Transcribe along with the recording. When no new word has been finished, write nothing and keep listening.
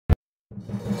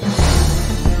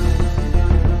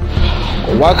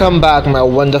Welcome back, my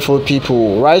wonderful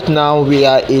people. Right now, we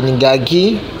are in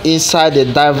Gagi, inside the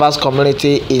diverse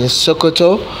community in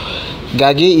Sokoto.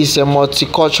 Gagi is a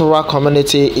multicultural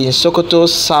community in Sokoto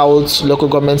South local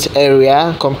government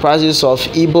area, comprises of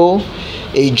Igbo,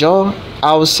 Ejo,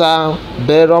 Hausa,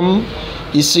 Berom,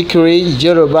 Isikiri,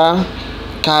 Yoruba,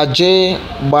 Kaje,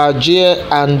 Baje,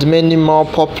 and many more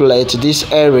populate this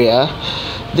area.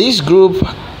 This group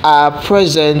are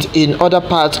present in other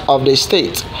parts of the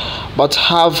state, but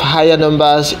have higher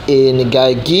numbers in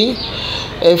Gagi.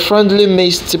 A friendly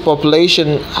mixed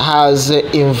population has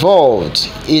evolved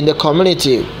in the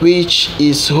community, which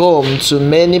is home to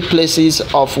many places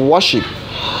of worship.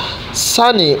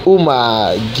 Sani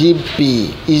Umar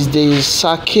Gibi is the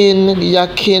Sakin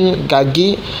Yakin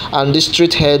Gagi and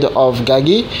district head of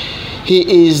Gagi.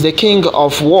 He is the king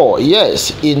of war,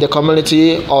 yes, in the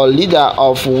community, or leader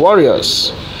of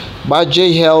warriors.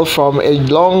 Baje hail from a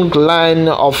long line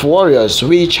of warriors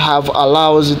which have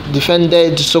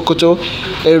defended Sokoto,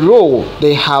 a role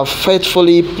they have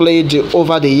faithfully played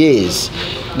over the years.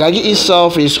 Gagi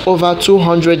itself is over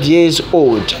 200 years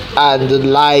old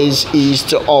and lies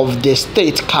east of the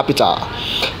state capital.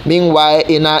 Meanwhile,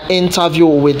 in an interview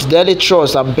with Daily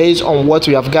Trust and based on what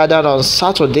we have gathered on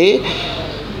Saturday,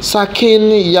 Sakin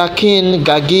Yakin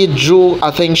Gagi drew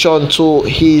attention to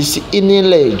his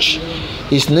lineage.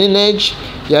 His lineage,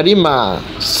 Yarima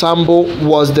Sambo,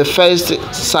 was the first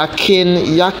Sakin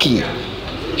Yaki.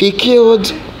 He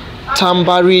killed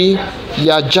Tambari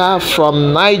Yaja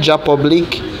from Niger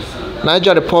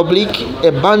Republic,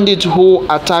 a bandit who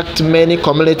attacked many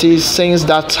communities since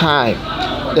that time.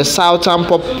 The Southern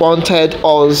appointed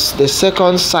as the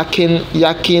second Sakin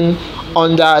Yakin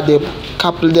under the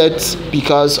cabinet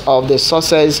because of the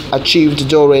success achieved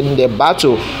during the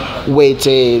battle with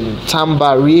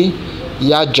Tambari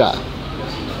Yaja.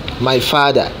 My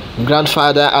father,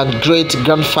 grandfather, and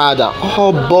great-grandfather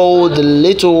all bore the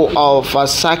little of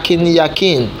Sakin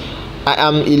Yakin. I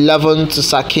am 11th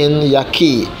Sakin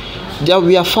Yaki. There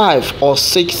were 5 or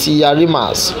 6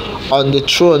 Yarimas on the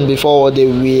throne before they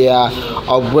were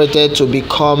upgraded to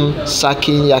become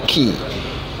Sakin Yaki.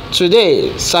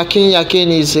 Today, Sakin Yakin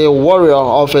is a warrior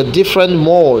of a different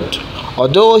mode.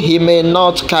 Although he may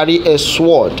not carry a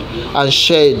sword and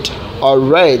shed or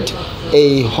ride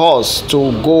a horse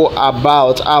to go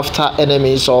about after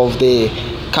enemies of the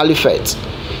caliphate,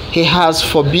 he has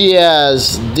for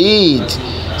years did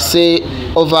say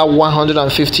over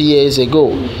 150 years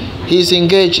ago. He is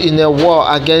engaged in a war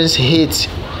against hate,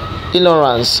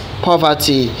 ignorance,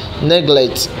 poverty,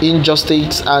 neglect,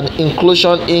 injustice, and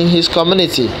inclusion in his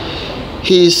community.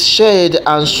 His shade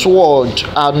and sword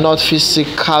are not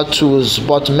physical tools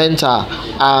but mental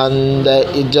and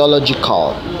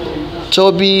ideological.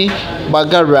 Toby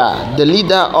Bagara, the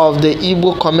leader of the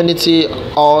Igbo community,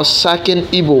 or Sakin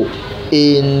Igbo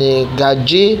in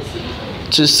Gaji,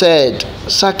 said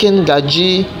Sakin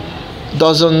Gaji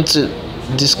doesn't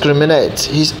discriminate.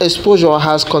 His exposure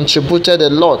has contributed a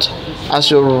lot. As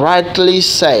you rightly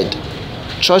said,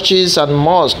 churches and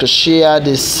mosques share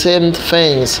the same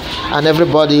things and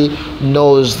everybody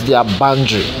knows their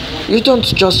boundary. You don't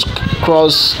just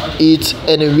cross it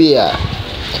anywhere.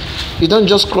 You don't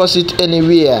just cross it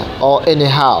anywhere or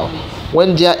anyhow.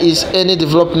 When there is any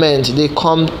development, they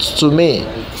come to me.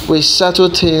 We settle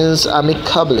things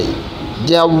amicably.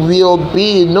 There will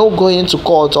be no going to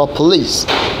court or police.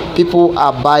 People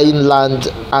are buying land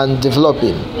and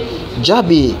developing.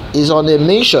 Jabi is on a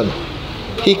mission.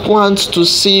 He wants to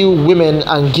see women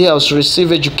and girls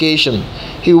receive education.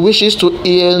 He wishes to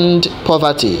end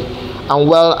poverty and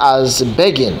well as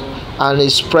begging, and he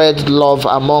spread love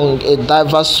among a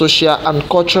diverse social and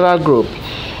cultural group.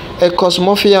 A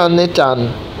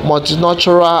cosmopolitan,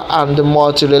 multicultural, and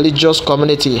multi-religious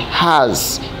community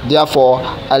has, therefore,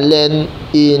 a lane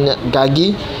in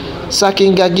Gagi.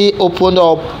 Sakin Gagi opened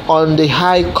up on the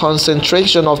high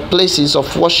concentration of places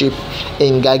of worship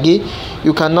in Gagi.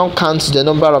 You cannot count the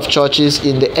number of churches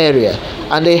in the area,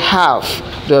 and they have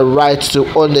the right to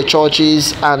own the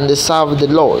churches and serve the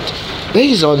Lord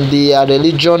based on their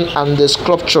religion and the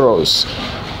scriptures.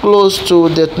 Close to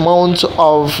the month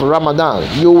of Ramadan,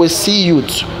 you will see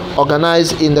youth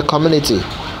organized in the community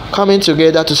coming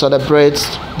together to celebrate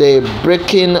the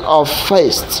breaking of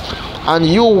fasts, and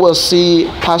you will see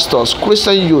pastors,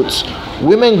 Christian youths,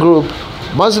 women group,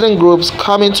 Muslim groups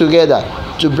coming together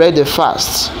to break the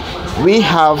fast. We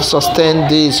have sustained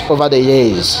this over the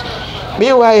years.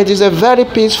 Meanwhile, it is a very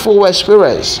peaceful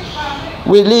experience.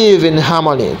 We live in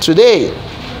harmony. Today,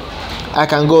 I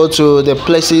can go to the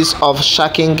places of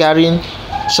Shakin Gadi,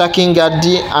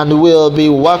 and will be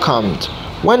welcomed.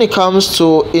 When it comes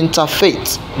to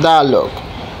interfaith dialogue,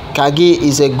 Gagi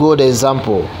is a good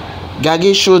example.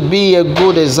 Gagi should be a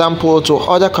good example to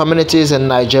other communities in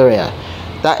Nigeria.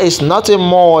 That is nothing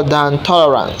more than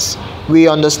tolerance. We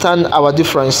understand our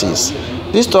differences.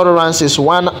 This tolerance is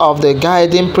one of the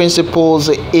guiding principles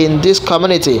in this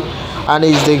community and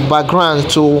is the background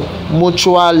to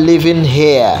mutual living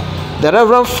here. The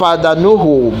Reverend Father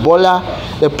Nuhu Bola,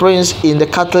 the Prince in the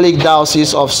Catholic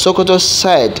Diocese of Sokoto,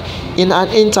 said in an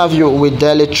interview with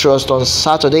Daily Trust on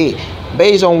Saturday,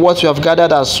 based on what we have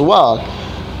gathered as well,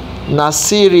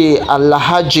 Nasiri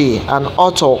Alahaji, an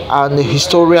author and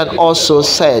historian, also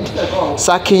said,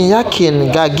 Sakin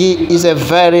Yakin Gagi is a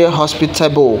very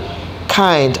hospitable,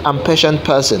 kind and patient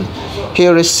person. He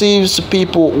receives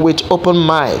people with open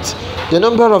minds. The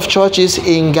number of churches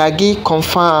in Gagi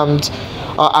confirmed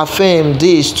or affirmed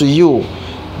this to you.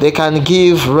 They can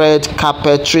give red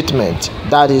carpet treatment.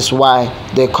 That is why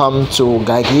they come to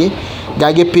Gagi.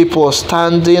 Gagi people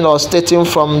standing or stating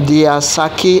from their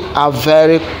Saki are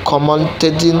very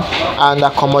accommodating and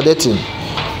accommodating.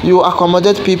 You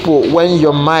accommodate people when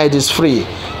your mind is free.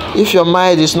 If your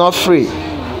mind is not free,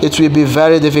 it will be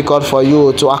very difficult for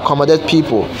you to accommodate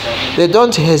people. They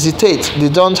don't hesitate, they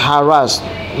don't harass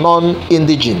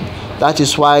non-indigenous. That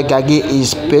is why Gagi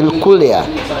is peculiar.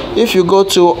 If you go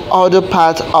to other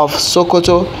parts of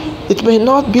Sokoto, it may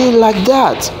not be like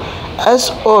that.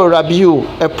 S.O. Rabiu,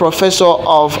 a professor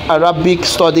of Arabic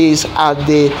studies at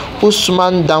the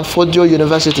Usman Danfodio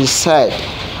University, said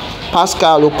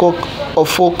Pascal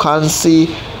Ofokansi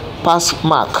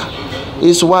Pasmak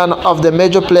is one of the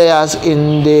major players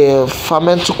in the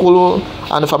pharmaceutical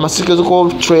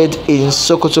trade in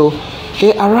Sokoto.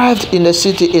 He arrived in the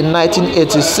city in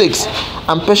 1986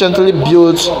 and patiently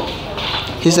built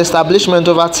his establishment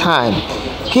over time.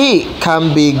 He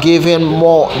can be given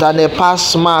more than a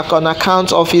pass mark on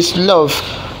account of his love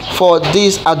for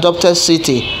this adopted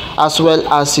city, as well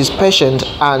as his patience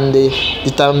and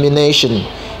determination.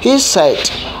 He said,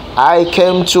 I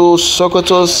came to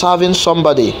Sokoto serving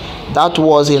somebody. That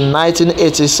was in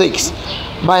 1986.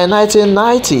 By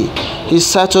 1990, he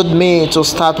settled me to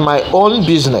start my own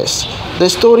business. The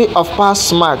story of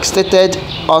Pass Mark started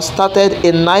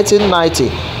in 1990.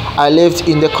 I lived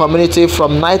in the community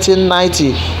from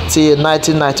 1990 till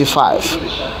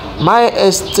 1995. My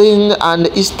esteemed and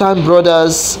Eastern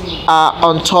brothers are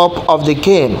on top of the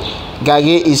game.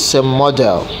 Gagi is a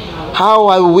model. How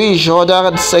I wish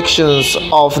other sections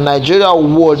of Nigeria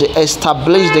would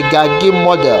establish the Gagi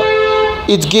model.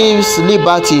 It gives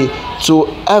liberty to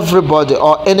everybody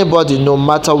or anybody, no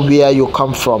matter where you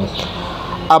come from.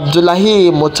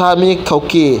 Abdullahi Mutami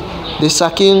Kauke, the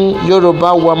Sakin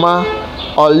Yoruba Wama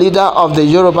or leader of the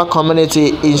Yoruba community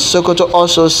in Sokoto,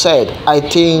 also said, I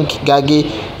think Gagi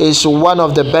is one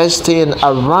of the best things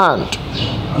around.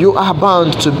 You are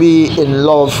bound to be in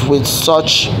love with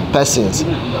such persons.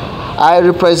 I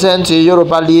represent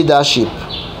Yoruba leadership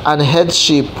and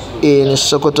headship in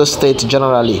Sokoto State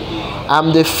generally.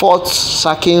 I'm the fourth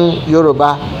Sakin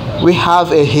Yoruba. We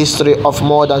have a history of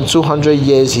more than 200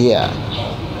 years here.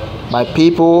 My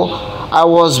people, I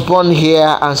was born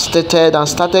here and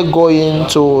started going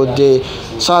to the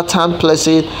certain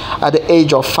places at the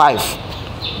age of 5.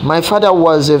 My father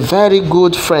was a very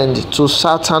good friend to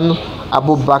Sultan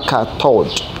Abubakar III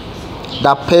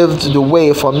that paved the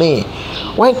way for me.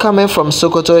 When coming from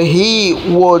Sokoto, he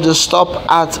would stop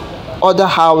at other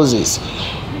houses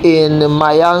in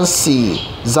Mayansi,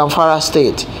 Zamfara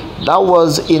State. That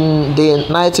was in the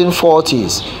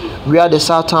 1940s, where the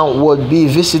Sultan would be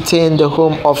visiting the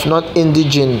home of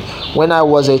non-indigenous when I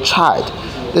was a child.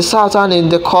 The Sultan, in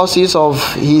the courses of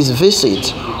his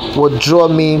visit, would draw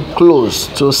me close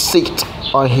to sit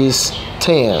on his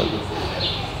throne.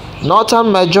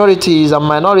 Northern majorities and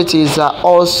minorities are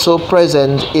also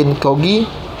present in Gagi,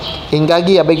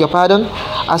 I beg your pardon.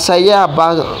 Asaya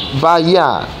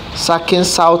Baya, Sakin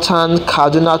Sultan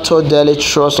Kaduna told Daily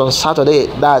Trust on Saturday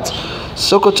that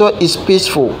Sokoto is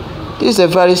peaceful. This is a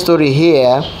very story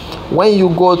here. When you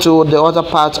go to the other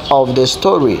part of the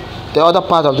story, the other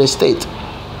part of the state,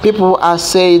 people are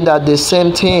saying that the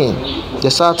same thing. The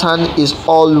Sultan is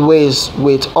always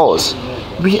with us.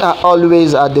 We are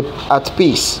always at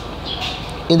peace.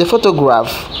 In the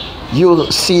photograph, you'll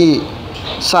see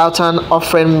Sultan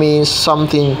offering me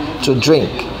something to drink.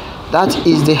 That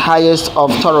is the highest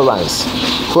of tolerance,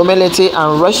 humility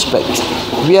and respect.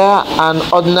 Where an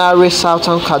ordinary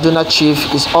Sultan Kaduna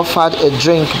chief is offered a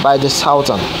drink by the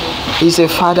Sultan, he is a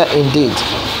father indeed.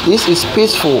 This is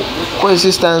peaceful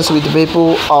coexistence with the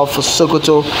people of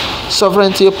Sokoto.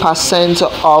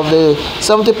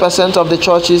 70% of the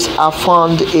churches are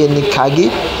found in Kagi.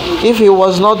 If it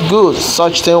was not good,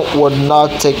 such thing would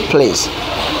not take place.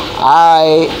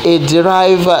 A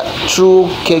drive through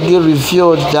Kegi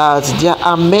revealed that there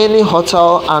are many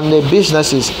hotels and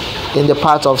businesses in the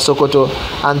part of Sokoto,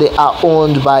 and they are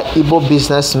owned by Igbo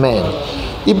businessmen.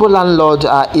 Igbo landlords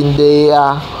are in their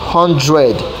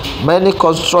hundred. Many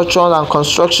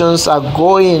constructions are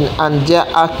going, and there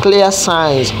are clear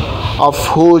signs of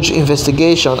huge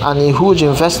investigation and a huge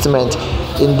investment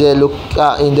in the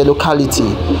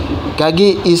locality.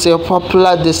 Gagi is a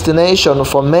popular destination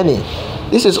for many.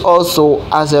 This is also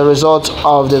as a result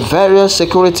of the various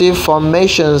security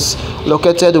formations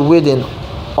located within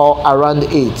or around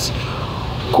it.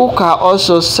 Kuka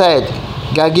also said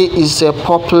Gagi is a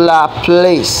popular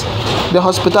place. The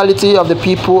hospitality of the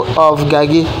people of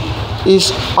Gagi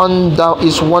is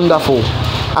wonderful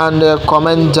and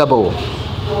commendable,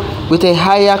 with a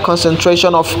higher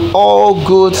concentration of all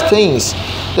good things.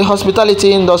 The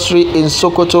hospitality industry in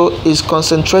Sokoto is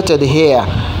concentrated here.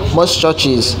 Most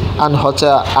churches and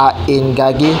hotels are in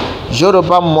Gagi.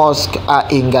 Yoruba mosques are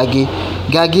in Gagi.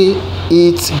 Gagi,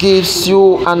 it gives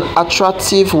you an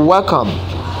attractive welcome.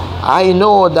 I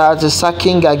know that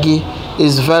Sakin Gagi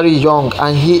is very young,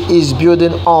 and he is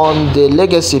building on the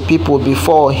legacy people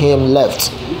before him left.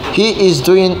 He is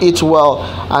doing it well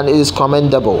and is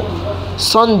commendable.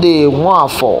 Sunday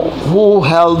Nwafo, who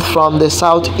hailed from the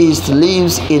southeast,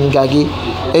 lives in Gagi.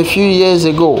 A few years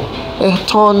ago, he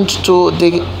turned to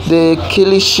the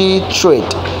Kilishi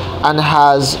trade and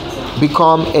has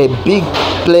become a big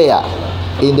player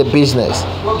in the business.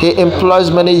 He employs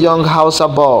many young Hausa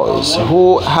boys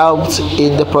who helped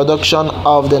in the production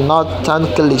of the northern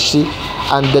Kilishi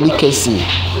and delicacy.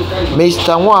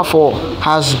 Mr. Nwafo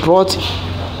has brought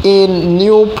in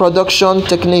new production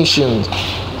techniques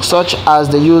such as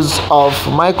the use of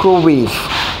microwave.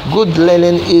 Good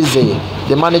Learning Easy,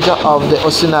 the manager of the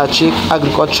Osinachi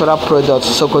Agricultural Products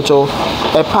Sokoto,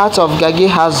 a part of Gagi,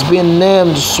 has been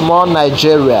named Small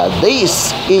Nigeria.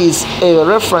 This is a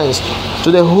reference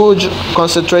to the huge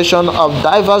concentration of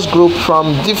diverse groups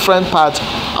from different parts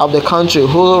of the country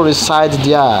who reside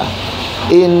there.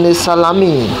 In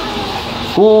Salami,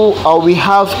 we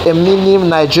have a mini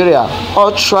Nigeria.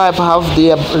 All tribes have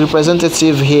their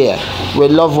representative here. We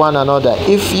love one another.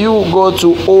 If you go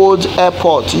to Old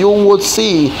Airport, you would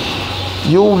see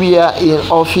you were in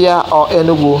Ofia or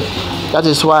Enugu. That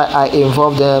is why I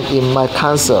involve them in my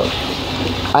council.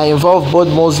 I involve both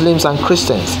Muslims and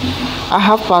Christians. I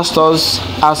have pastors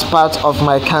as part of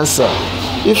my council.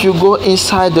 If you go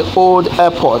inside the Old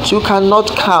Airport, you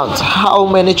cannot count how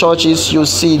many churches you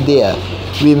see there.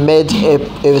 We made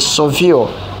a survey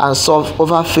and saw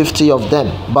over 50 of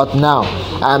them, but now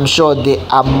I'm sure there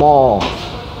are more.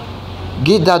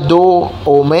 Gidado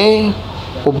Ome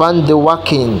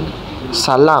Ubandewakin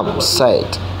Salam said.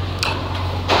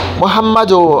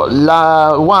 Muhammadu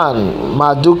Lawan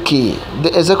Maduki,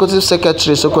 the Executive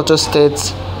Secretary, Sokoto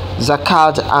State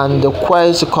Zakat and the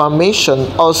Quest Commission,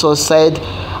 also said,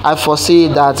 I foresee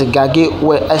that Gagi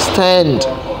will extend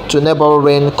to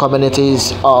neighboring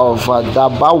communities of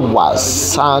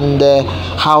Dabawas and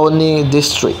Haoni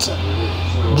district.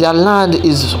 Their land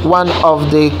is one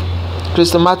of the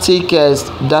charismatic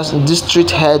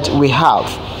district head we have.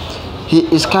 He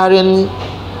is carrying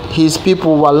his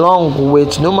people along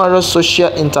with numerous social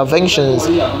interventions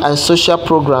and social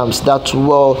programs that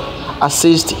will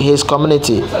assist his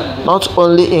community, not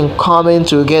only in coming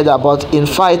together but in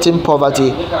fighting poverty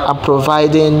and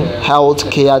providing health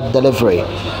care delivery.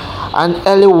 An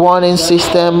early warning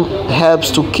system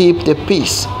helps to keep the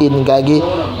peace in Gagi.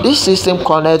 This system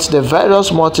connects the various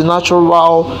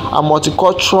multinational and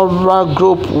multicultural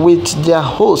groups with their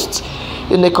hosts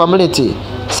in the community.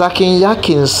 Sakin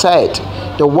Yakin said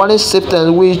the warning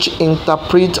system which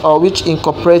incorporates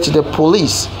the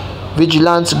police,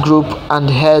 vigilance group and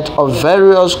head of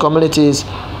various communities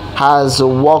has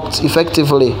worked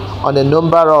effectively on a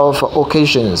number of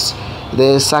occasions.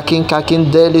 The Sakin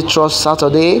Kakin Daily Trust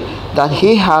Saturday that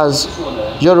he has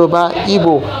Yoruba,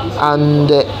 Igbo and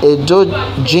Edo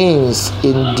genes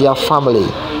in their family,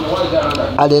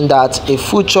 adding that a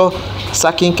future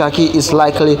Sakin Kaki is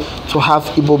likely to have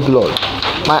Igbo blood.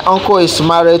 My uncle is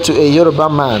married to a Yoruba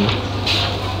man.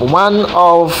 One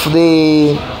of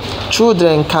the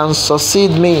children can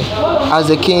succeed me as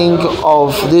the king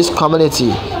of this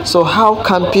community. So how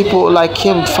can people like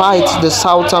him fight the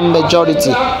southern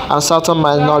majority and southern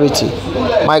minority?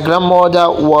 My grandmother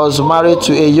was married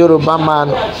to a Yoruba man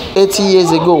 80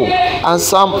 years ago, and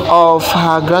some of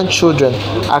her grandchildren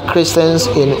are Christians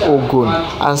in Ogun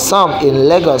and some in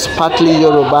Lagos, partly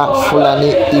Yoruba,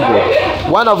 Fulani, Igbo.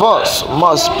 One of us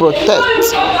must protect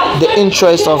the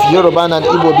interests of Yoruba and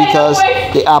Igbo because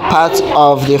They are part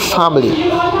of the family.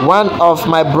 One of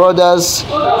my brothers,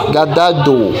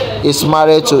 Gadado, is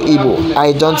married to Igbo.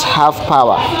 I don't have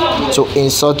power to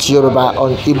insult Yoruba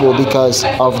on Igbo because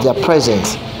of their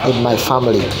presence in my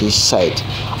family, he said.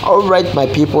 Alright, my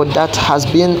people, that has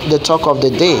been the talk of the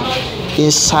day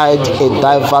inside a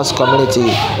diverse community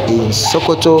in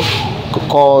Sokoto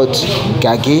called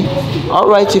Gagi.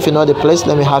 Alright, if you know the place,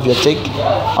 let me have your take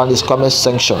on this comment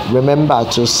section. Remember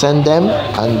to send them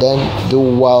and then do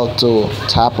well to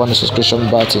tap on the subscription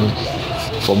button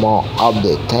for more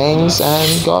updates. Thanks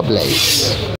and God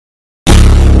bless.